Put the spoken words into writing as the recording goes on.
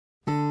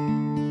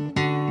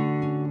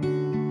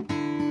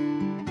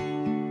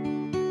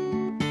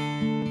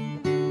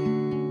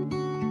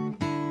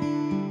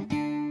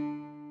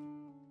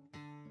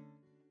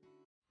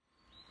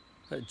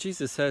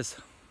Jesus says,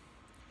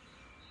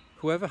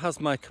 "Whoever has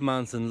my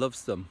commands and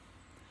loves them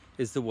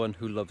is the one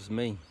who loves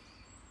me.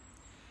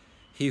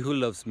 He who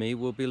loves me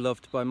will be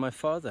loved by my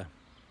Father,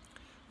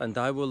 and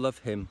I will love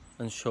him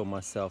and show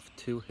myself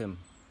to him."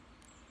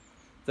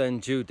 Then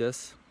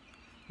Judas,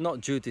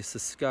 not Judas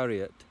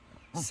Iscariot,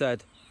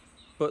 said,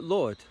 "But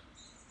Lord,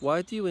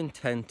 why do you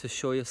intend to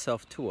show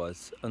yourself to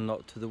us and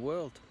not to the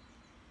world?"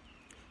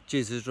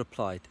 Jesus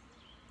replied,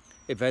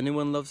 "If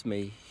anyone loves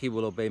me, he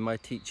will obey my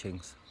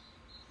teachings.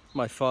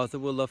 My Father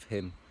will love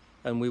him,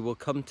 and we will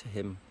come to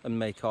him and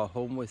make our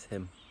home with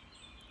him.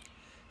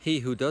 He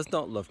who does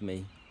not love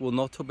me will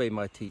not obey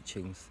my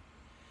teachings.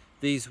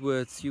 These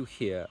words you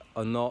hear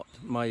are not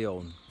my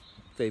own.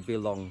 They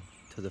belong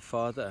to the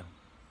Father."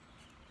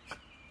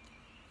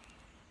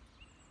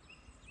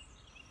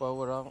 Well,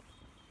 we're out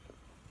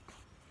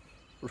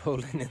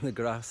rolling in the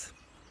grass.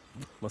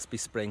 Must be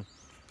spring.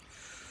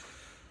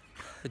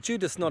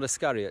 Judas, not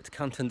Iscariot,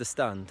 can't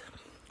understand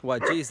why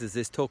Jesus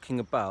is talking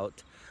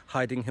about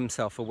hiding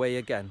himself away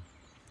again.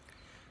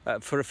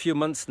 For a few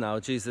months now,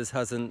 Jesus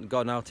hasn't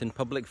gone out in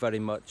public very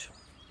much.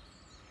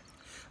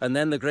 And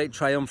then the great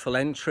triumphal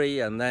entry,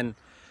 and then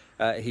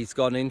he's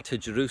gone into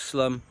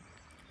Jerusalem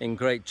in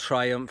great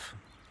triumph.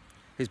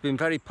 He's been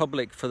very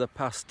public for the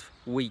past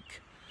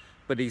week,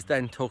 but he's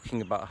then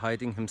talking about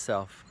hiding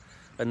himself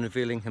and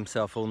revealing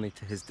himself only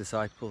to his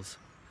disciples.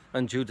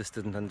 And Judas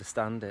didn't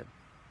understand it.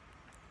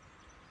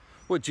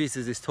 What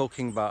Jesus is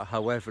talking about,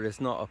 however,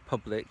 is not a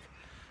public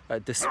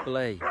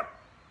display.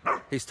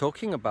 He's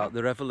talking about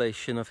the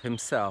revelation of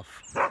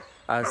himself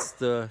as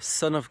the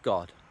Son of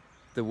God,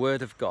 the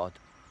Word of God,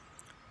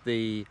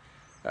 the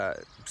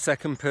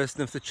second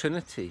person of the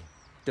Trinity,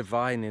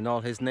 divine in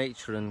all his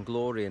nature and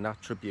glory and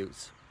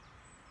attributes.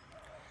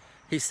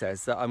 He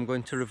says that I'm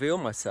going to reveal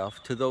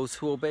myself to those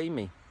who obey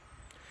me.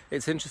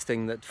 It's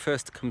interesting that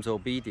first comes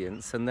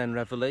obedience and then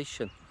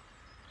revelation.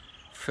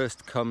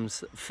 First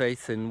comes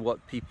faith in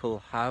what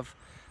people have,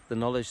 the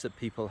knowledge that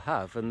people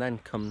have, and then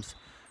comes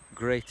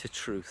greater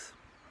truth.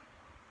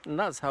 And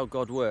that's how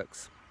God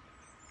works.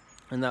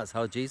 And that's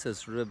how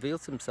Jesus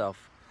reveals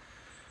himself.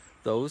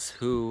 Those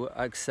who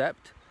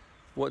accept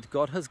what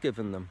God has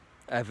given them,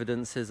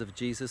 evidences of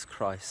Jesus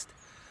Christ,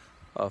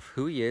 of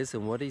who he is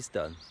and what he's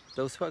done.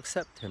 Those who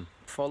accept him,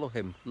 follow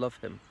him, love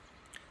him,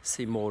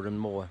 see more and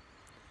more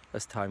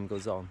as time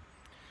goes on.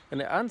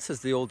 And it answers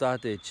the old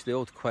adage, the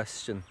old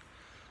question.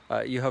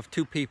 You have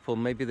two people,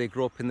 maybe they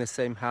grow up in the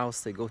same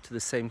house, they go to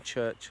the same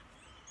church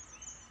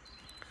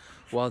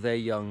while they're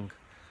young.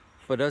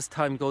 But as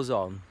time goes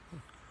on,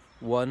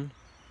 one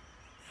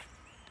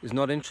is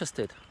not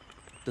interested,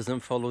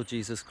 doesn't follow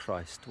Jesus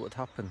Christ. What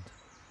happened?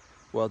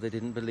 Well, they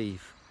didn't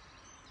believe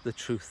the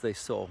truth they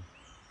saw.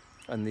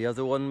 And the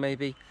other one,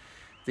 maybe,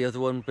 the other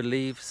one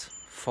believes,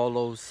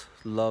 follows,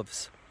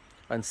 loves,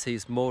 and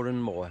sees more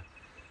and more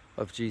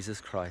of Jesus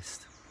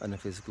Christ and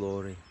of his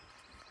glory.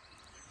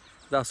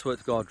 That's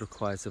what God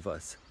requires of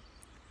us,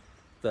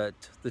 that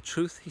the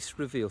truth he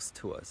reveals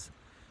to us,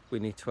 we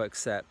need to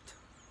accept,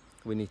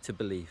 we need to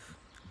believe,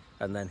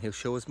 and then he'll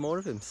show us more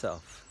of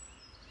himself.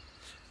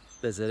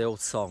 There's an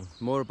old song,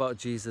 "More about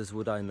Jesus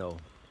would I know,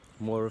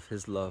 more of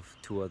his love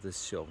to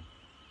others show."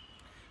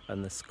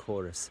 And this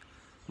chorus,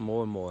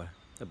 more and more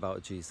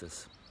about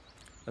Jesus.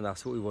 And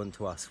that's what we want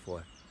to ask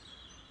for.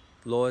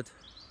 Lord,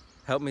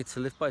 help me to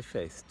live by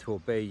faith, to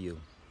obey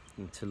you,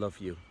 and to love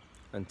you,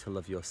 and to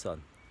love your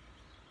Son.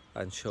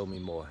 And show me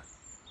more.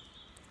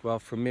 Well,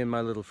 from me and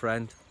my little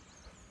friend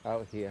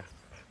out here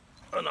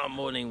on our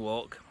morning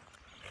walk,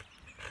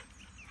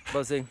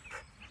 buzzing,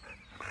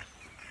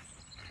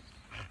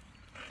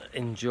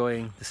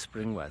 enjoying the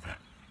spring weather.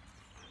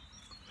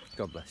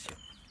 God bless you.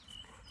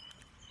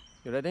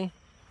 You ready?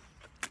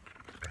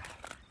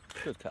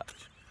 Good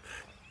catch.